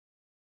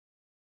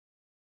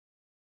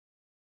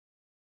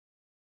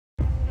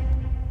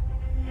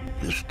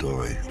This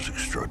story is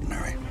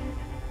extraordinary,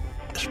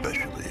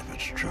 especially if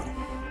it's true.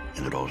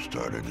 And it all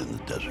started in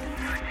the desert,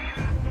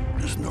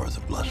 just north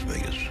of Las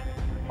Vegas.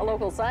 A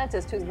local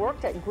scientist who's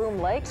worked at Groom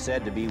Lake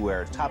said to be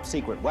where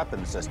top-secret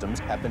weapons systems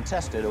have been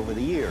tested over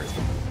the years.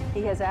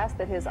 He has asked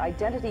that his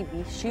identity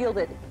be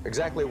shielded.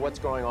 Exactly what's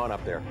going on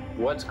up there?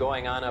 What's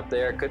going on up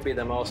there could be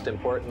the most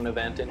important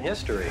event in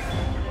history.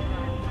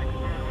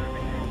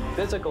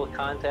 Physical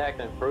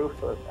contact and proof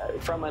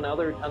from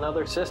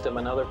another system,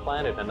 another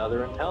planet,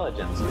 another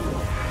intelligence.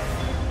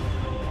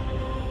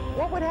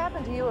 What would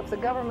happen to you if the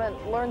government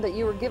learned that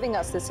you were giving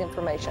us this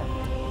information?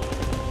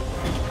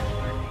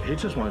 He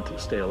just wanted to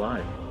stay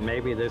alive.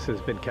 Maybe this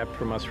has been kept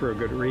from us for a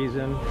good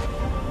reason.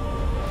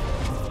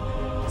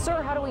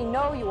 Sir, how do we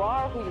know you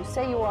are who you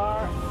say you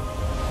are?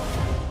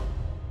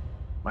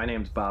 My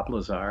name's Bob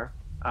Lazar.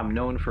 I'm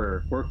known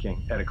for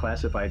working at a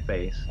classified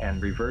base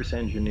and reverse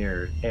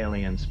engineered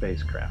alien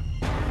spacecraft.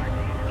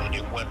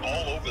 It went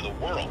all over the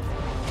world.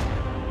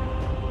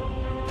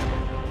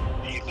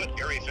 He put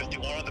Area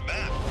 51 on the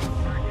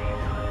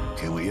map.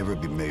 Can we ever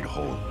be made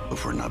whole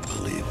if we're not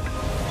believed?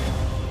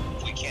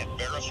 We can't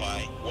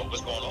verify what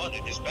was going on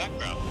in his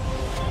background.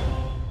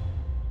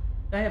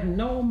 I have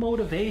no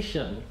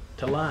motivation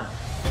to lie.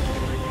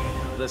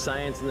 The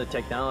science and the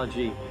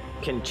technology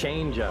can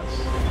change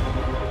us.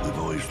 We've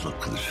always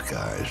looked to the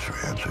skies for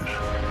answers,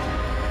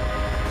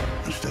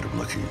 instead of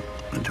looking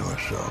into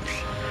ourselves.